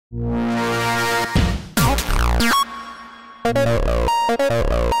Hello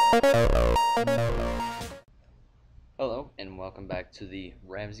and welcome back to the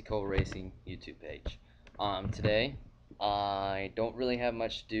Ramsey Cole Racing YouTube page. Today I don't really have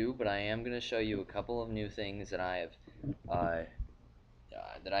much to do, but I am going to show you a couple of new things that I've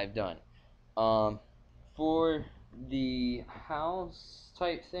done. For the house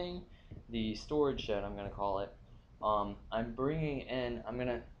type thing, the storage shed I'm going to call it. I'm bringing in.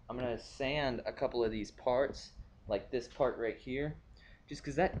 I'm gonna sand a couple of these parts, like this part right here, just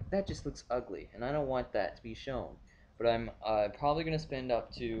because that just looks ugly, and I don't want that to be shown. But I'm probably gonna spend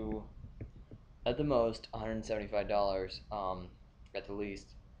up to, at the most, $175. At the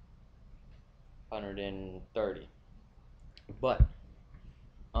least, $130. But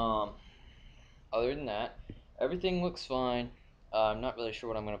other than that, everything looks fine. I'm not really sure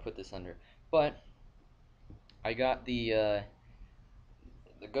what I'm gonna put this under, but I got the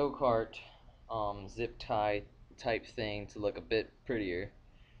go-kart zip tie type thing to look a bit prettier,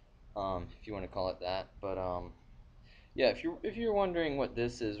 if you want to call it that. But yeah, if you're wondering what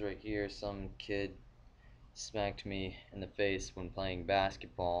this is right here, some kid smacked me in the face when playing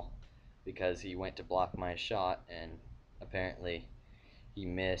basketball because he went to block my shot and apparently he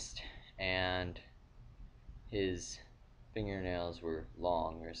missed and his fingernails were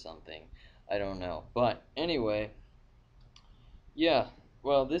long or something. I don't know. But anyway, yeah,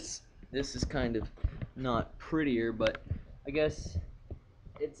 well, this is kind of not prettier, but I guess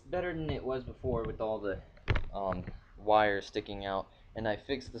it's better than it was before with all the wires sticking out. And I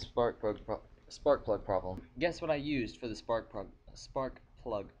fixed the spark plug problem. Guess what I used for the spark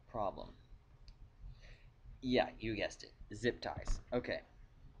plug problem? Yeah, you guessed it. Zip ties. Okay.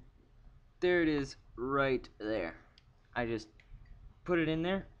 There it is right there. I just put it in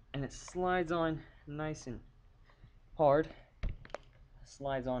there and it slides on nice and hard.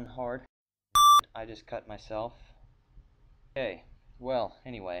 Slides on hard. I just cut myself. Okay, well,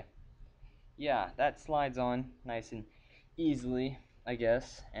 anyway, yeah, that slides on nice and easily, I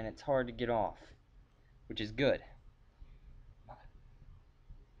guess, and it's hard to get off, which is good.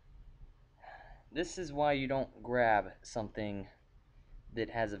 This is why you don't grab something that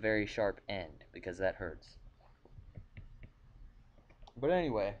has a very sharp end, because that hurts. But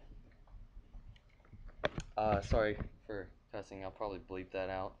anyway, sorry for cussing. I'll probably bleep that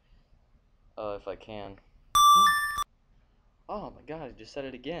out if I can. Oh my god, I just said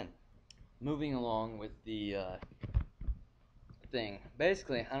it again. Moving along with the thing.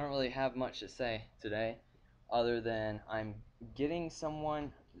 Basically, I don't really have much to say today, other than I'm getting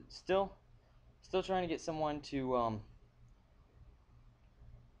someone, still trying to get someone to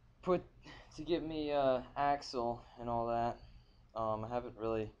get me axle and all that. I haven't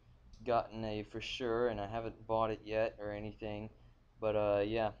really gotten a for sure, and I haven't bought it yet or anything. But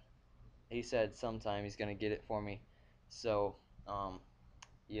yeah, he said sometime he's gonna get it for me. So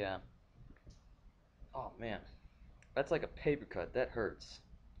yeah. Oh man, that's like a paper cut. That hurts.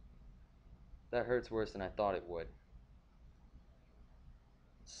 That hurts worse than I thought it would.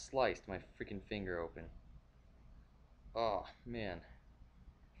 Sliced my freaking finger open. Oh man,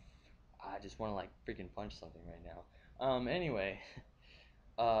 I just want to like freaking punch something right now. Anyway,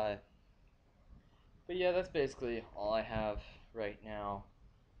 but yeah, that's basically all I have right now.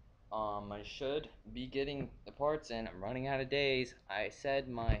 I should be getting the parts in. I'm running out of days. I said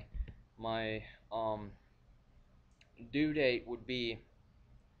my due date would be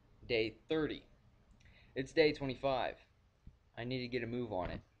day 30. It's day 25. I need to get a move on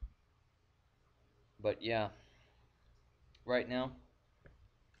it. But yeah, right now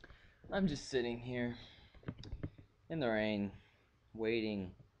I'm just sitting here in the rain,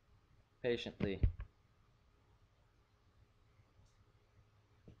 waiting patiently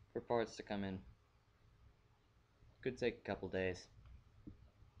for parts to come in. Could take a couple days.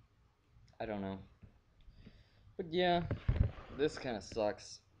 I don't know. But yeah, this kind of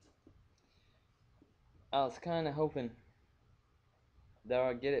sucks. I was kind of hoping that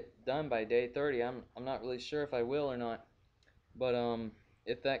I'll get it done by day 30. I'm not really sure if I will or not. But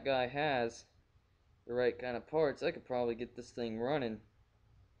if that guy has the right kind of parts, I could probably get this thing running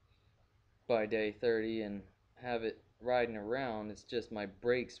by day 30 and have it riding around. It's just my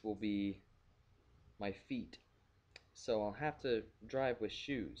brakes will be my feet, so I'll have to drive with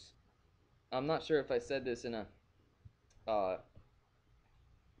shoes. I'm not sure if I said this in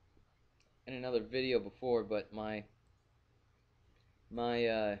another video before, but my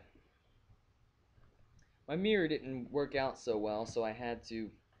mirror didn't work out so well, so I had to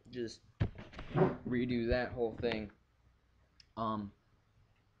just redo that whole thing.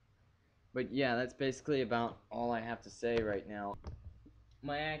 But yeah, that's basically about all I have to say right now.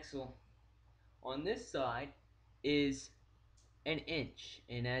 my axle on this side is an inch,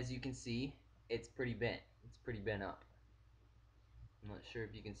 and as you can see, it's pretty bent. It's pretty bent up. I'm not sure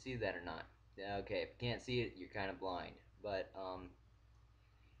if you can see that or not. Yeah, okay, if you can't see it, you're kind of blind. But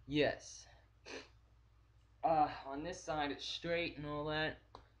yes. On this side it's straight and all that,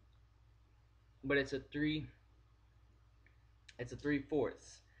 but it's a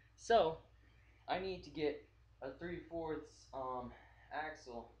 3/4. So I need to get a 3/4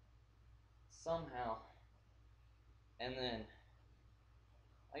 axle somehow, and then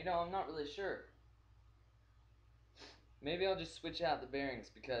I'm not really sure. Maybe I'll just switch out the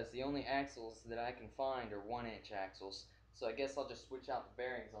bearings because the only axles that I can find are 1-inch axles. So I guess I'll just switch out the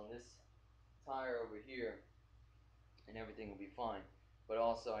bearings on this tire over here, and everything will be fine. But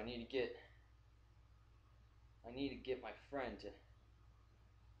also I need to get my friend to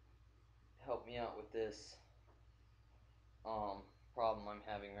help me out with this problem I'm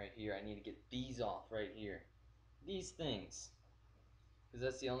having right here. I need to get these off right here. These things. Because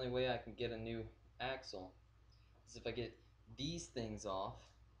that's the only way I can get a new axle. Is if I get these things off,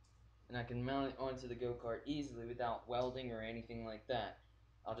 and I can mount it onto the go-kart easily without welding or anything like that.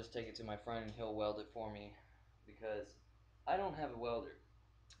 I'll just take it to my friend and he'll weld it for me, because I don't have a welder.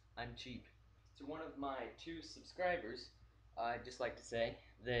 I'm cheap. To one of my 2 subscribers, I'd just like to say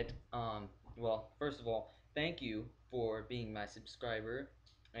that, well, first of all, thank you for being my subscriber,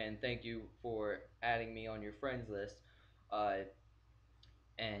 and thank you for adding me on your friends list.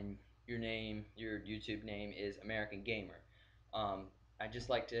 And your YouTube name is Americangamer. I'd just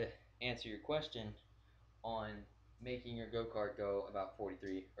like to answer your question on making your go-kart go about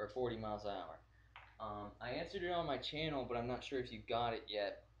 43 or 40 miles an hour. I answered it on my channel, but I'm not sure if you got it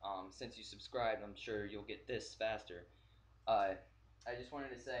yet. Since you subscribed, I'm sure you'll get this faster. I just wanted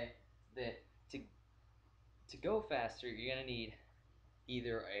to say that to go faster, you're gonna need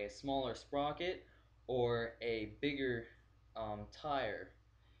either a smaller sprocket or a bigger tire.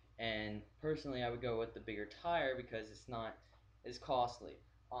 And personally, I would go with the bigger tire because it's not as costly.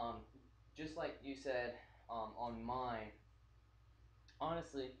 Just like you said on mine,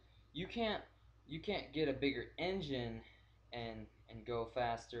 honestly, you can't get a bigger engine and go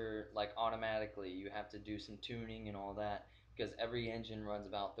faster like automatically. You have to do some tuning and all that, because every engine runs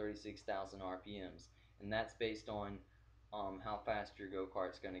about 36,000 RPMs, and that's based on how fast your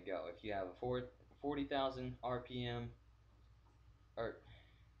go-kart's going to go. If you have a 40,000 RPM, or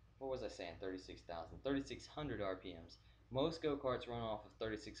what was I saying, 36,000, 3,600 RPMs. Most go-karts run off of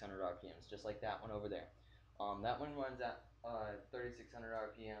 3,600 RPMs, just like that one over there. That one runs at 3,600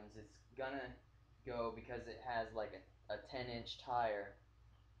 RPMs. It's gonna go, because it has like a 10-inch tire,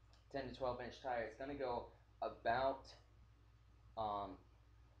 10 to 12-inch tire. It's gonna go about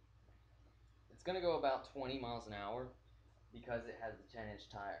 20 miles an hour because it has the 10-inch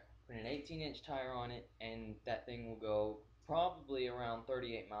tire. Put an 18-inch tire on it, and that thing will go probably around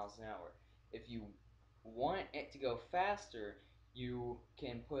 38 miles an hour. If you want it to go faster, you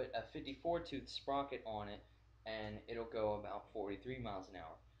can put a 54-tooth sprocket on it, and it'll go about 43 miles an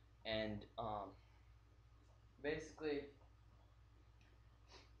hour. And basically,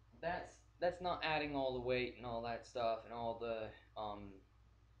 that's not adding all the weight and all that stuff and all the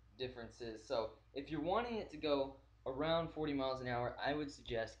differences. So if you're wanting it to go around 40 miles an hour, I would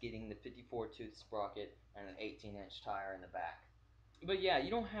suggest getting the 54-tooth sprocket and an 18-inch tire in the back. But yeah, you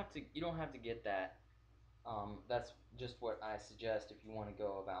don't have to get that. That's just what I suggest if you want to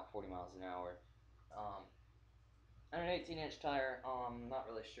go about 40 miles an hour. And an 18-inch tire, I'm not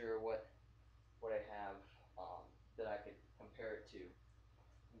really sure what I have that I could compare it to.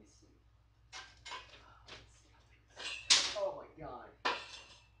 Let me see. Oh my god.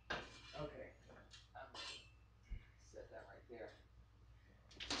 Okay. Set that right there.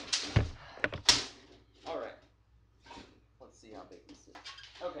 Alright. Let's see how big this is.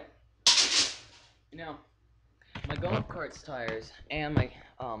 Okay. Now, my golf cart's tires and my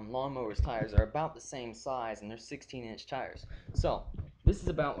lawnmower's tires are about the same size, and they're 16-inch tires. So, this is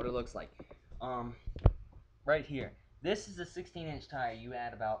about what it looks like. Right here. This is a 16-inch tire. You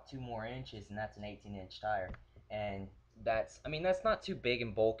add about 2 more inches, and that's an 18-inch tire. And that's not too big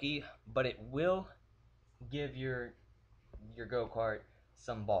and bulky, but it will give your go-kart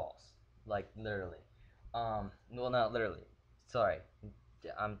some balls. Like, literally. Well, not literally. Sorry.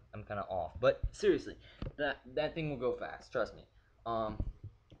 I'm kind of off. But seriously, that thing will go fast. Trust me.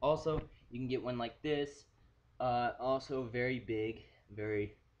 Also, you can get one like this. Also very big,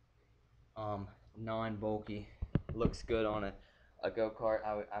 very non-bulky. Looks good on a go-kart,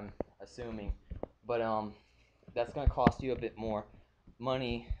 I'm assuming. But that's gonna cost you a bit more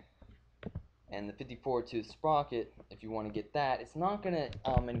money And the 54 tooth sprocket, if you want to get that, it's not going to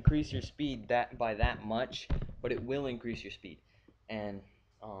increase your speed by that much, but it will increase your speed. And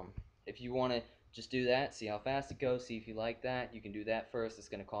if you want to just do that, see how fast it goes, see if you like that, you can do that first. It's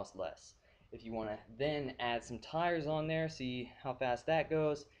going to cost less. If you want to then add some tires on there, see how fast that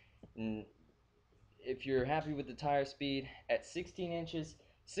goes. And if you're happy with the tire speed at 16 inches,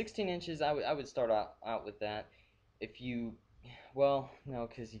 I would start out with that. If you, well, no,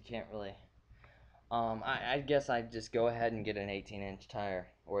 because you can't really. I guess I'd just go ahead and get an 18-inch tire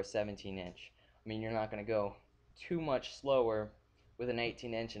or a 17-inch. I mean, you're not going to go too much slower with an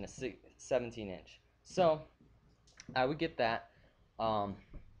 18-inch and a 17-inch. So I would get that. But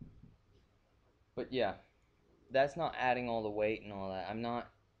yeah, that's not adding all the weight and all that. I'm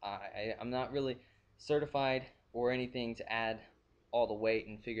not really certified or anything to add all the weight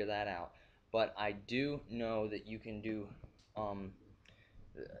and figure that out. But I do know that you can do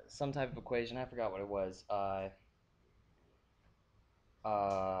some type of equation. I forgot what it was.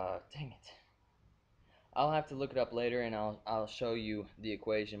 Dang it. I'll have to look it up later, and I'll show you the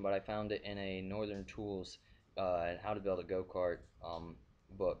equation. But I found it in a Northern Tools how to build a go-kart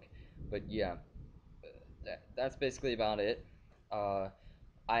book. But yeah, that's basically about it.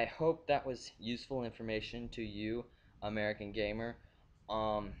 I hope that was useful information to you, American Gamer.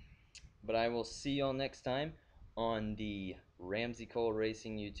 But I will see y'all next time on the Ramsey Cole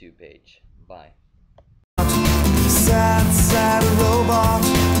Racing YouTube page. Bye. Sad, sad robot.